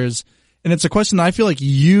producers. And it's a question that I feel like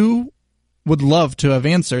you would love to have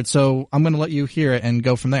answered. So I'm going to let you hear it and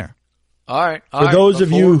go from there. All right. For those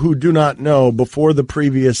of you who do not know, before the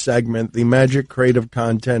previous segment, the Magic Creative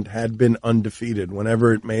Content had been undefeated.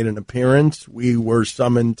 Whenever it made an appearance, we were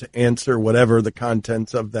summoned to answer whatever the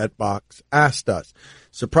contents of that box asked us.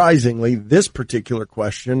 Surprisingly, this particular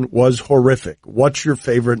question was horrific. What's your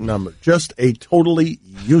favorite number? Just a totally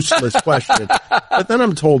useless question. But then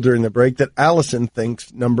I'm told during the break that Allison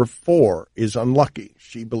thinks number 4 is unlucky.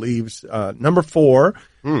 She believes number 4,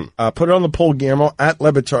 put it on the poll, Guillermo, at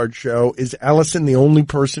Le Batard Show. Is Allison the only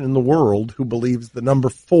person in the world who believes the number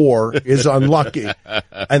 4 is unlucky?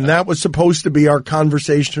 And that was supposed to be our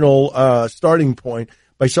conversational starting point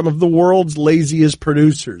by some of the world's laziest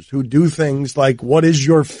producers who do things like, what is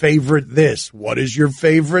your favorite this? What is your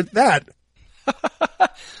favorite that?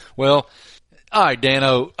 Well, all right,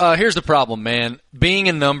 Dano, here's the problem, man. Being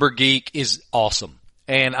a number geek is awesome.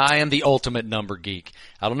 And I am the ultimate number geek.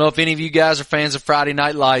 I don't know if any of you guys are fans of Friday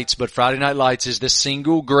Night Lights, but Friday Night Lights is the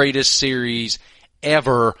single greatest series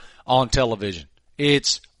ever on television.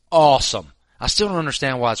 It's awesome. I still don't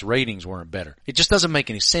understand why its ratings weren't better. It just doesn't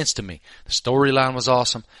make any sense to me. The storyline was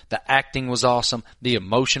awesome. The acting was awesome. The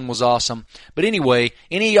emotion was awesome. But anyway,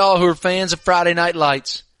 any of y'all who are fans of Friday Night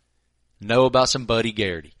Lights know about some Buddy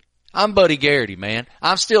Garrity. I'm Buddy Garrity, man.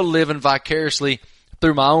 I'm still living vicariously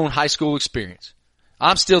through my own high school experience.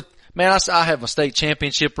 I'm still, man, I have a state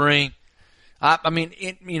championship ring. My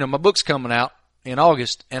book's coming out in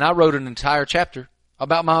August, and I wrote an entire chapter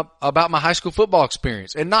about my high school football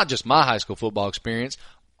experience. And not just my high school football experience,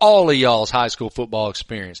 all of y'all's high school football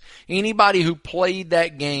experience. Anybody who played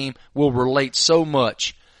that game will relate so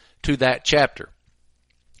much to that chapter.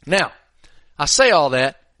 Now, I say all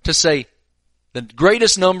that to say the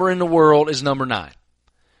greatest number in the world is number 9.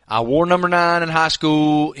 I wore number 9 in high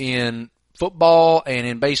school in football and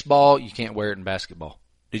in baseball. You can't wear it in basketball.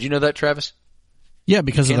 Did you know that, Travis? Yeah,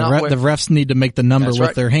 because of the refs need to make the number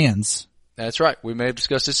with their hands. That's right. We may have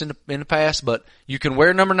discussed this in the past, but you can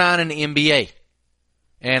wear number 9 in the NBA.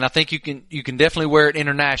 And I think you can definitely wear it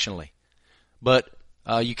internationally. But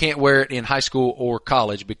you can't wear it in high school or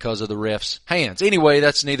college because of the refs' hands. Anyway,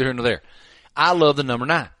 that's neither here nor there. I love the number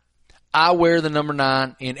 9. I wear the number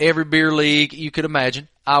 9 in every beer league you could imagine.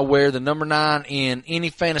 I wear the number 9 in any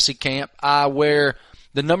fantasy camp. I wear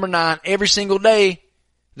the number 9 every single day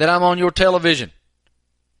that I'm on your television.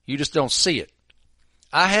 You just don't see it.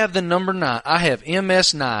 I have the number 9. I have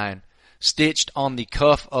MS9 stitched on the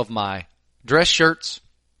cuff of my dress shirts,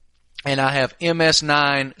 and I have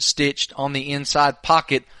MS9 stitched on the inside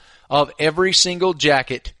pocket of every single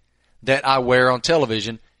jacket that I wear on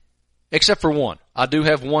television, except for one. I do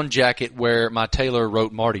have one jacket where my tailor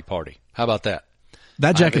wrote Marty Party. How about that?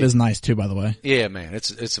 That jacket is nice too, by the way. Yeah, man.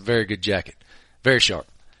 It's a very good jacket. Very sharp.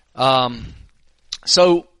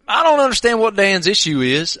 So I don't understand what Dan's issue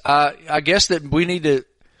is. I guess that we need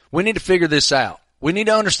to figure this out. We need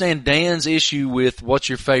to understand Dan's issue with what's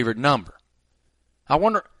your favorite number. I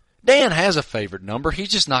wonder, Dan has a favorite number. He's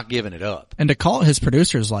just not giving it up. And to call his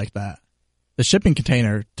producers like that, the shipping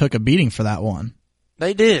container took a beating for that one.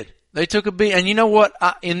 They did. They took a beat. And you know what?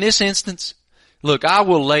 In this instance, look, I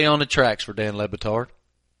will lay on the tracks for Dan Le Batard.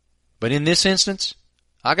 But in this instance,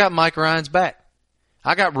 I got Mike Ryan's back.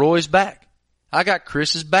 I got Roy's back. I got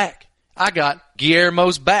Chris's back. I got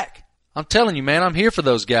Guillermo's back. I'm telling you, man, I'm here for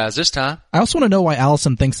those guys this time. I also want to know why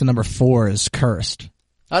Allison thinks the number 4 is cursed.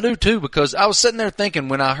 I do too, because I was sitting there thinking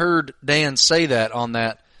when I heard Dan say that on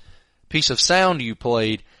that piece of sound you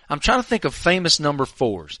played, I'm trying to think of famous number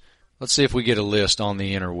 4s. Let's see if we get a list on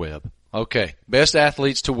the interweb. Okay, best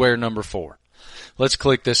athletes to wear number 4. Let's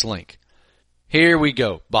click this link. Here we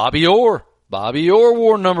go. Bobby Orr. Bobby Orr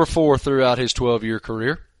wore number 4 throughout his 12-year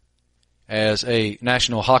career as a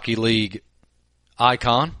National Hockey League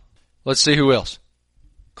icon. Let's see who else.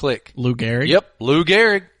 Click. Lou Gehrig? Yep, Lou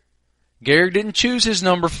Gehrig. Gehrig didn't choose his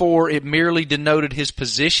number 4. It merely denoted his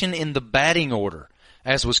position in the batting order,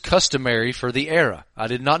 as was customary for the era. I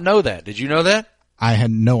did not know that. Did you know that? I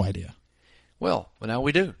had no idea. Well, now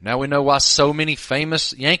we do. Now we know why so many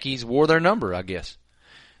famous Yankees wore their number, I guess.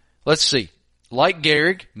 Let's see. Like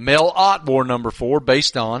Gehrig, Mel Ott wore number 4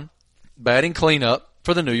 based on batting cleanup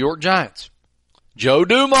for the New York Giants. Joe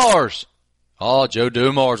Dumars. Oh, Joe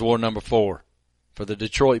Dumars wore number 4 for the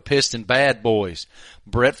Detroit Piston Bad Boys.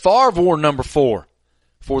 Brett Favre wore number 4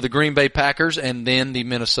 for the Green Bay Packers and then the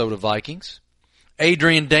Minnesota Vikings.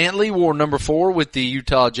 Adrian Dantley wore number 4 with the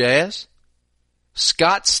Utah Jazz.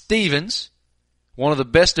 Scott Stevens, one of the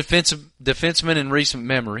best defensemen in recent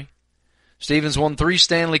memory. Stevens won 3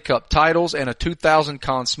 Stanley Cup titles and a 2000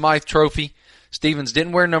 Conn Smythe Trophy. Stevens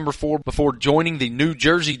didn't wear number 4 before joining the New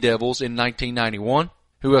Jersey Devils in 1991.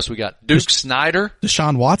 Who else we got? Duke Snyder.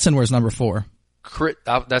 Deshaun Watson wears number 4.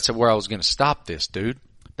 That's where I was going to stop this, dude.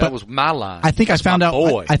 That was my line. I think I found out.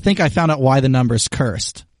 I think I found out why the number's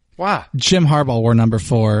cursed. Why? Jim Harbaugh wore number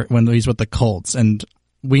 4 when he's with the Colts, and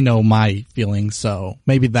we know my feelings, so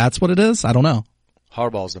maybe that's what it is. I don't know.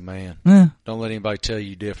 Harbaugh's the man. Don't let anybody tell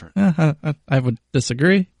you different. I would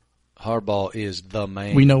disagree. Harbaugh is the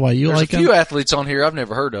man. We know why you like him. There's a few athletes on here I've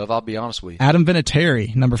never heard of, I'll be honest with you. Adam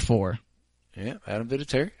Vinatieri, number 4. Yeah, Adam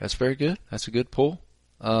Vinatieri. That's very good. That's a good pull.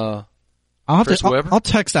 I'll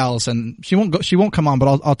text Allison. She won't come on,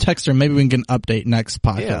 but I'll text her. Maybe we can get an update next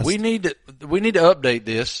podcast. Yeah, we need to update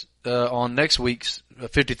this on next week's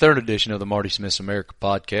 53rd edition of the Marty Smith's America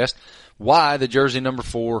podcast. Why the jersey number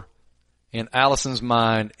 4 in Allison's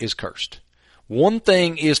mind is cursed. One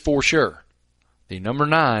thing is for sure: the number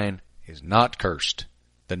 9 is not cursed.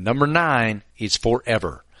 The number 9 is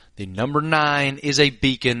forever. The number 9 is a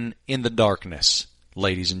beacon in the darkness,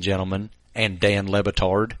 ladies and gentlemen, and Dan Le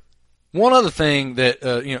Batard. One other thing that,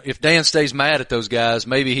 if Dan stays mad at those guys,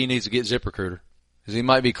 maybe he needs to get ZipRecruiter, because he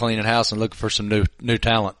might be cleaning house and looking for some new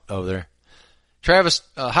talent over there. Travis,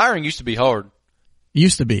 hiring used to be hard.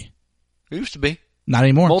 Used to be. It used to be. Not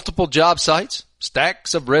anymore. Multiple job sites,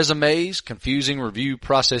 stacks of resumes, confusing review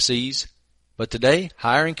processes. But today,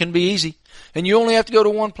 hiring can be easy, and you only have to go to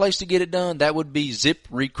one place to get it done. That would be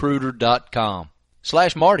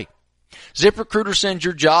ZipRecruiter.com/Marty. ZipRecruiter sends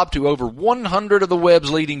your job to over 100 of the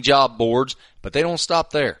web's leading job boards, but they don't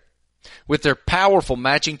stop there. With their powerful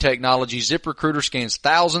matching technology, ZipRecruiter scans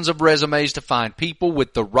thousands of resumes to find people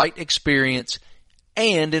with the right experience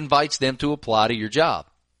and invites them to apply to your job.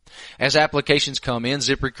 As applications come in,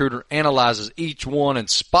 ZipRecruiter analyzes each one and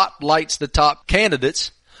spotlights the top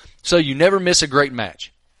candidates so you never miss a great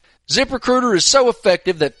match. ZipRecruiter is so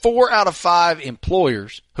effective that 4 out of 5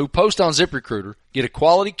 employers who post on ZipRecruiter get a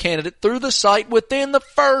quality candidate through the site within the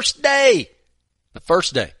first day. The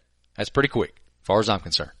first day. That's pretty quick, as far as I'm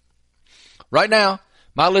concerned. Right now,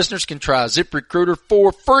 my listeners can try ZipRecruiter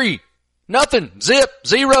for free. Nothing.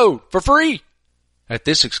 Zero. For free. At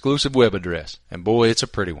this exclusive web address. And boy, it's a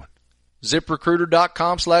pretty one.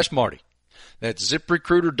 ZipRecruiter.com/Marty. That's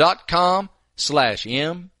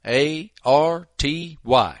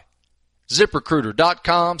ZipRecruiter.com/MARTY.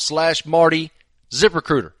 ZipRecruiter.com/Marty.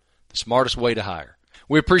 ZipRecruiter, the smartest way to hire.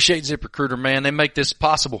 We appreciate ZipRecruiter, man. They make this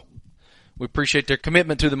possible. We appreciate their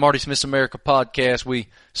commitment to the Marty Smith's America podcast. We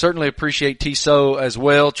certainly appreciate TSO as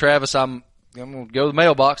well. Travis, I'm going to go to the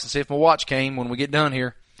mailbox and see if my watch came when we get done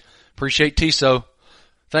here. Appreciate TSO.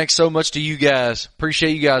 Thanks so much to you guys.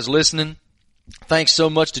 Appreciate you guys listening. Thanks so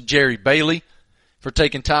much to Jerry Bailey for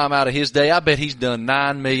taking time out of his day. I bet he's done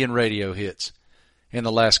 9 million radio hits in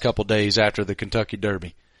the last couple days after the Kentucky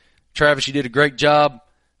Derby. Travis, you did a great job.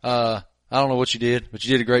 I don't know what you did, but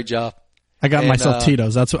you did a great job. I got myself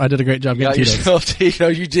Tito's. That's what I did a great job getting Tito's. Yourself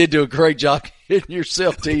Tito's. You did do a great job getting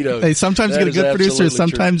yourself Tito's. Hey, sometimes you get a good producer,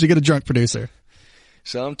 sometimes you get a drunk producer.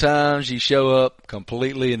 Sometimes you show up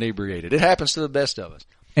completely inebriated. It happens to the best of us.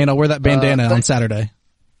 And I'll wear that bandana on Saturday.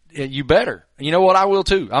 You better. you know what? I will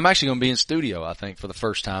too. I'm actually going to be in studio, I think, for the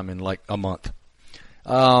first time in like a month.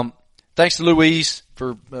 Thanks to Louise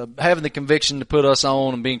for having the conviction to put us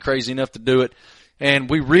on and being crazy enough to do it. And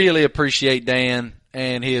we really appreciate Dan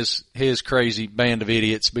and his crazy band of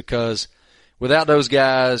idiots, because without those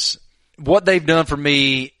guys, what they've done for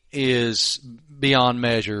me is beyond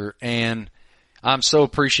measure. And I'm so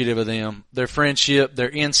appreciative of them. Their friendship, their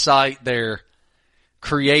insight, their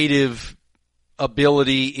creative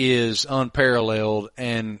ability is unparalleled,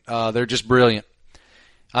 and they're just brilliant.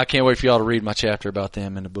 I can't wait for y'all to read my chapter about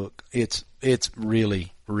them in the book. It's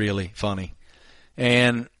really, really funny.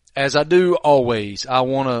 And as I do always, I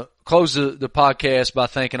want to close the podcast by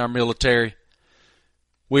thanking our military.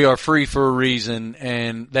 We are free for a reason,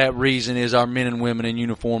 and that reason is our men and women in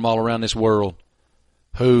uniform all around this world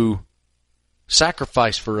who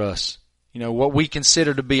sacrifice for us. You know, what we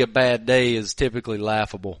consider to be a bad day is typically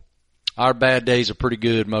laughable. Our bad days are pretty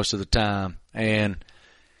good most of the time, and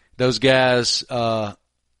those guys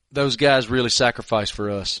really sacrifice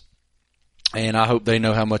for us. And I hope they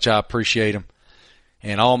know how much I appreciate them,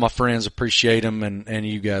 and all my friends appreciate them, and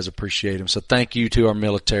you guys appreciate them. So thank you to our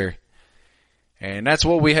military. And that's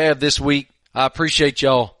what we have this week. I appreciate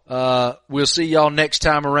y'all. We'll see y'all next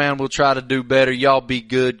time around. We'll try to do better. Y'all be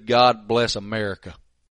good. God bless America.